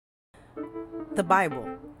The Bible,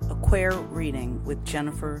 a queer reading with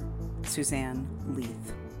Jennifer Suzanne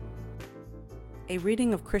Leith. A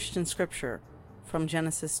reading of Christian scripture from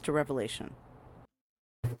Genesis to Revelation.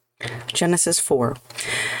 Genesis 4.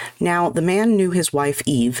 Now the man knew his wife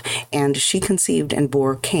Eve, and she conceived and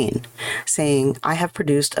bore Cain, saying, I have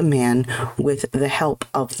produced a man with the help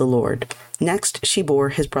of the Lord. Next she bore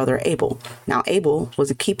his brother Abel. Now Abel was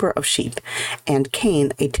a keeper of sheep, and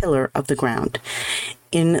Cain a tiller of the ground.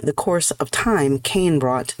 In the course of time, Cain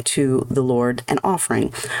brought to the Lord an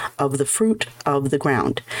offering of the fruit of the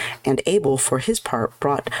ground, and Abel, for his part,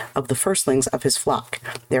 brought of the firstlings of his flock,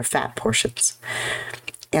 their fat portions.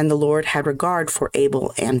 And the Lord had regard for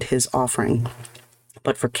Abel and his offering,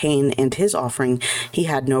 but for Cain and his offering he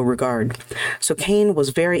had no regard. So Cain was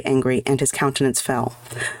very angry, and his countenance fell.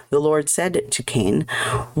 The Lord said to Cain,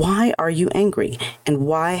 Why are you angry, and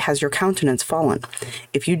why has your countenance fallen?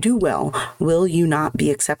 If you do well, will you not be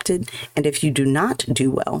accepted? And if you do not do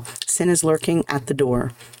well, sin is lurking at the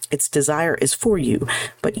door. Its desire is for you,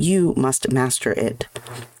 but you must master it.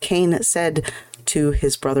 Cain said to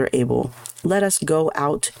his brother Abel, Let us go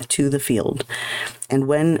out to the field. And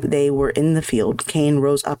when they were in the field, Cain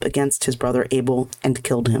rose up against his brother Abel and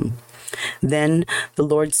killed him. Then the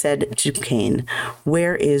Lord said to Cain,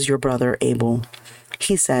 Where is your brother Abel?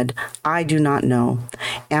 He said, I do not know.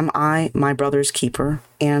 Am I my brother's keeper?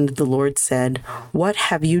 And the Lord said, What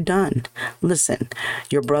have you done? Listen,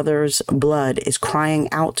 your brother's blood is crying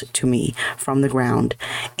out to me from the ground,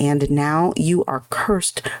 and now you are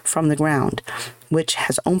cursed from the ground, which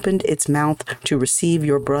has opened its mouth to receive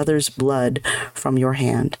your brother's blood from your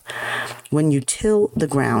hand. When you till the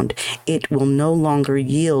ground, it will no longer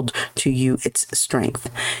yield to you its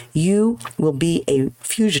strength. You will be a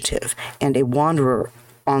fugitive and a wanderer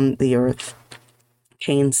on the earth.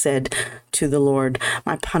 Cain said to the Lord,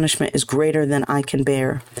 My punishment is greater than I can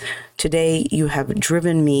bear. Today you have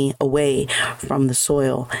driven me away from the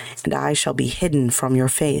soil, and I shall be hidden from your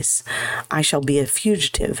face. I shall be a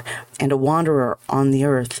fugitive and a wanderer on the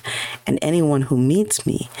earth, and anyone who meets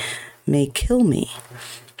me may kill me.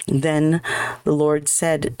 Then the Lord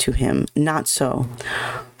said to him, Not so.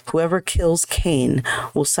 Whoever kills Cain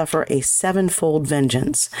will suffer a sevenfold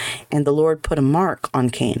vengeance. And the Lord put a mark on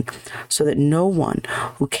Cain, so that no one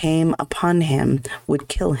who came upon him would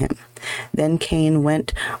kill him. Then Cain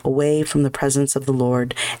went away from the presence of the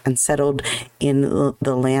Lord and settled in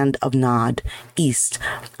the land of Nod, east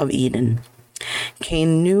of Eden.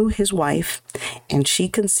 Cain knew his wife, and she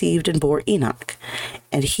conceived and bore Enoch.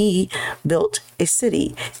 And he built a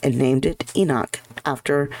city and named it Enoch,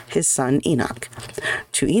 after his son Enoch.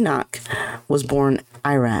 To Enoch was born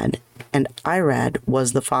Irad, and Irad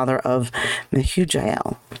was the father of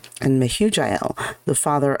Mehujael, and Mehujael the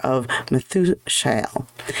father of Methushael,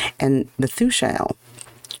 and Methushael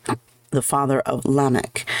the father of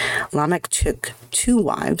Lamech. Lamech took two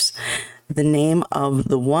wives. The name of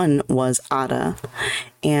the one was Ada,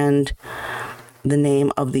 and the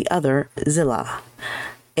name of the other Zillah.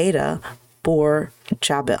 Ada bore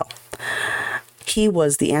Jabal. He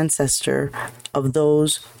was the ancestor of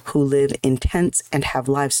those who live in tents and have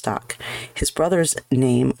livestock. His brother's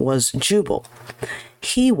name was Jubal.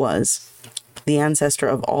 He was the ancestor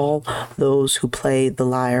of all those who play the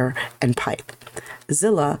lyre and pipe.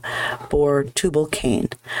 Zillah bore Tubal-Cain,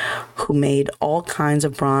 who made all kinds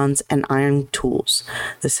of bronze and iron tools.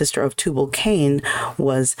 The sister of Tubal-Cain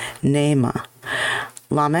was Naamah.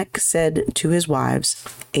 Lamech said to his wives,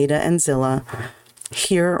 Ada and Zillah,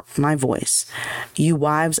 Hear my voice. You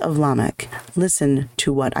wives of Lamech, listen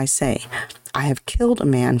to what I say. I have killed a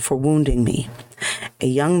man for wounding me, a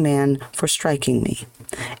young man for striking me.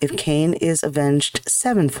 If Cain is avenged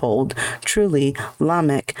sevenfold, truly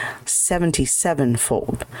Lamech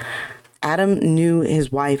 77-fold. Adam knew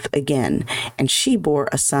his wife again, and she bore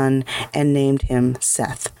a son and named him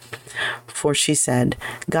Seth. For she said,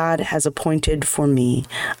 God has appointed for me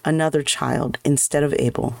another child instead of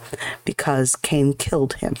Abel, because Cain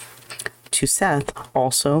killed him. To Seth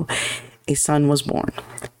also a son was born,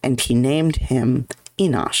 and he named him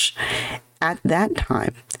Enosh. At that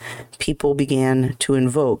time, people began to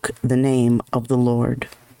invoke the name of the Lord.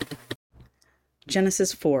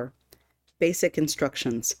 Genesis 4. Basic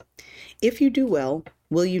instructions. If you do well,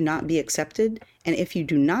 will you not be accepted? And if you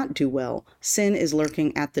do not do well, sin is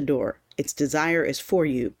lurking at the door. Its desire is for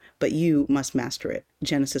you, but you must master it.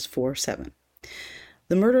 Genesis 4:7.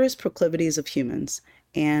 The murderous proclivities of humans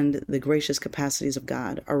and the gracious capacities of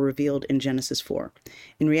God are revealed in Genesis 4.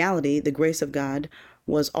 In reality, the grace of God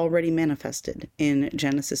was already manifested in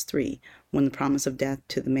Genesis 3, when the promise of death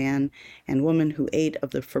to the man and woman who ate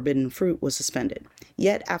of the forbidden fruit was suspended.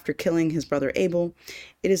 Yet, after killing his brother Abel,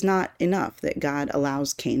 it is not enough that God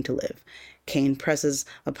allows Cain to live. Cain presses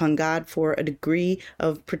upon God for a degree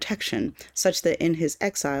of protection, such that in his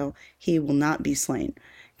exile he will not be slain.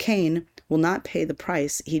 Cain will not pay the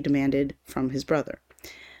price he demanded from his brother.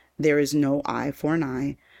 There is no eye for an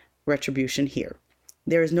eye retribution here.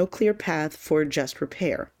 There is no clear path for just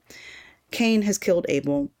repair. Cain has killed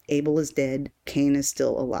Abel. Abel is dead. Cain is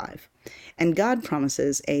still alive. And God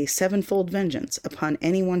promises a sevenfold vengeance upon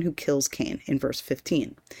anyone who kills Cain in verse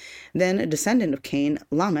 15. Then a descendant of Cain,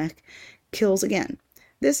 Lamech, kills again.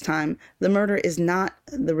 This time, the murder is not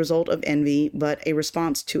the result of envy, but a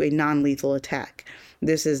response to a non-lethal attack.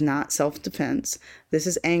 This is not self-defense. This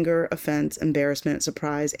is anger, offense, embarrassment,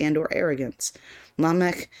 surprise, and or arrogance.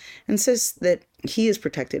 Lamech insists that he is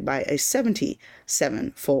protected by a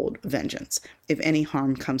 77-fold vengeance if any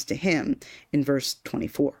harm comes to him in verse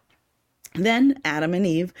 24. Then Adam and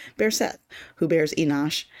Eve bear Seth, who bears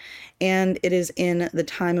Enosh, and it is in the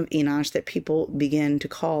time of Enosh that people begin to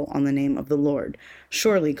call on the name of the Lord.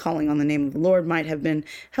 Surely calling on the name of the Lord might have been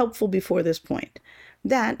helpful before this point.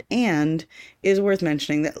 That, and is worth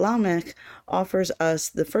mentioning that Lamech offers us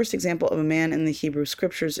the first example of a man in the Hebrew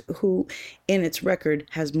scriptures who, in its record,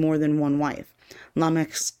 has more than one wife.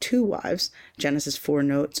 Lamech's two wives, Genesis 4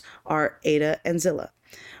 notes, are Adah and Zillah.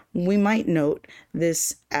 We might note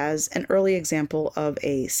this as an early example of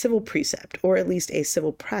a civil precept, or at least a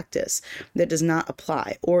civil practice, that does not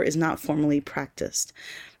apply or is not formally practiced,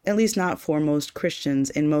 at least not for most Christians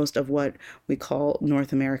in most of what we call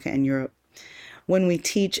North America and Europe. When we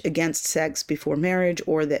teach against sex before marriage,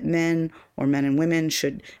 or that men or men and women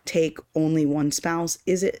should take only one spouse,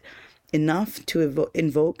 is it enough to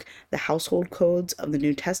invoke the household codes of the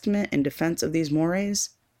New Testament in defense of these mores?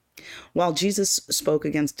 While Jesus spoke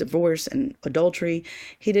against divorce and adultery,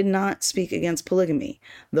 he did not speak against polygamy,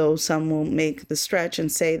 though some will make the stretch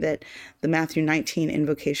and say that the Matthew 19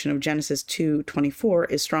 invocation of Genesis 2:24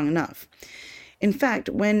 is strong enough. In fact,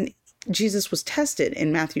 when Jesus was tested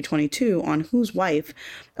in Matthew 22 on whose wife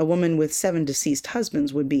a woman with 7 deceased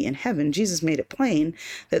husbands would be in heaven, Jesus made it plain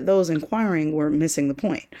that those inquiring were missing the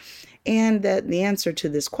point, and that the answer to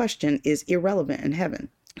this question is irrelevant in heaven.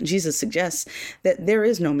 Jesus suggests that there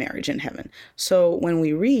is no marriage in heaven. So when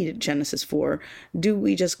we read Genesis 4, do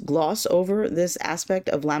we just gloss over this aspect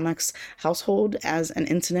of Lamech's household as an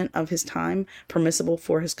incident of his time, permissible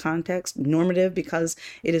for his context, normative because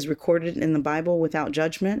it is recorded in the Bible without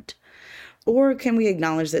judgment? Or can we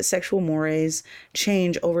acknowledge that sexual mores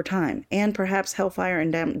change over time, and perhaps hellfire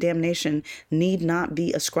and damnation need not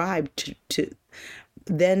be ascribed to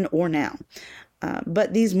then or now?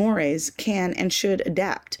 But these mores can and should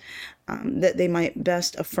adapt, that they might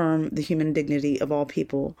best affirm the human dignity of all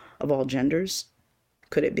people, of all genders.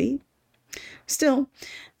 Could it be? Still,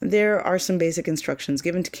 there are some basic instructions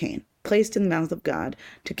given to Cain, placed in the mouth of God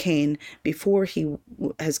to Cain before he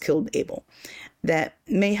has killed Abel, that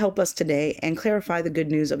may help us today and clarify the good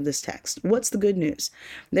news of this text. What's the good news?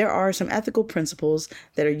 There are some ethical principles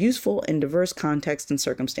that are useful in diverse contexts and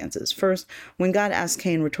circumstances. First, when God asks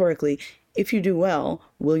Cain rhetorically, "If you do well,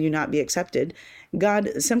 will you not be accepted?" God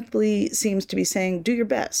simply seems to be saying, do your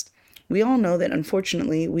best. We all know that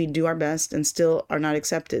unfortunately we do our best and still are not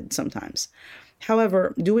accepted sometimes.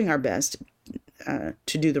 However, doing our best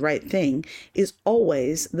to do the right thing is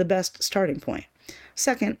always the best starting point.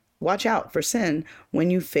 Second, watch out for sin when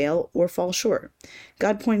you fail or fall short.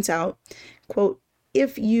 God points out, quote,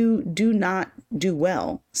 "If you do not do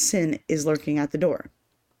well, sin is lurking at the door."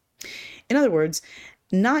 In other words,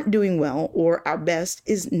 not doing well or our best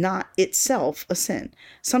is not itself a sin.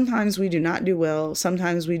 Sometimes we do not do well.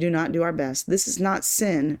 Sometimes we do not do our best. This is not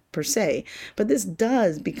sin per se, but this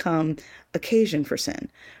does become occasion for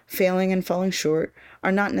sin. Failing and falling short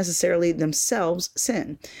are not necessarily themselves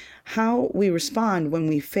sin. How we respond when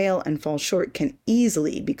we fail and fall short can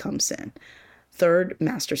easily become sin. Third,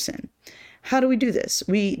 master sin. How do we do this?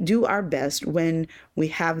 We do our best when we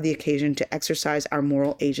have the occasion to exercise our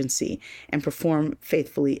moral agency and perform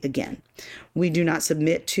faithfully again. We do not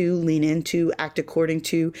submit to, lean into, act according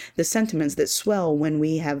to the sentiments that swell when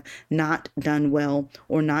we have not done well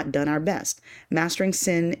or not done our best. Mastering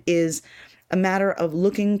sin is a matter of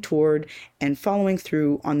looking toward and following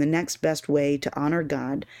through on the next best way to honor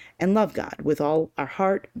God and love God with all our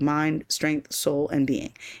heart, mind, strength, soul, and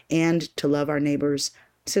being, and to love our neighbors,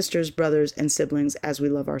 sisters, brothers, and siblings as we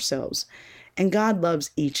love ourselves. And God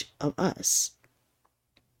loves each of us.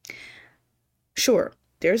 Sure,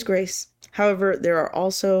 there's grace. However, there are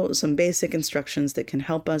also some basic instructions that can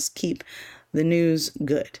help us keep The news,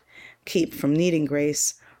 good. Keep from needing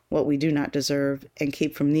grace what we do not deserve, and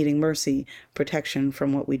keep from needing mercy, protection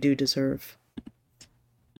from what we do deserve.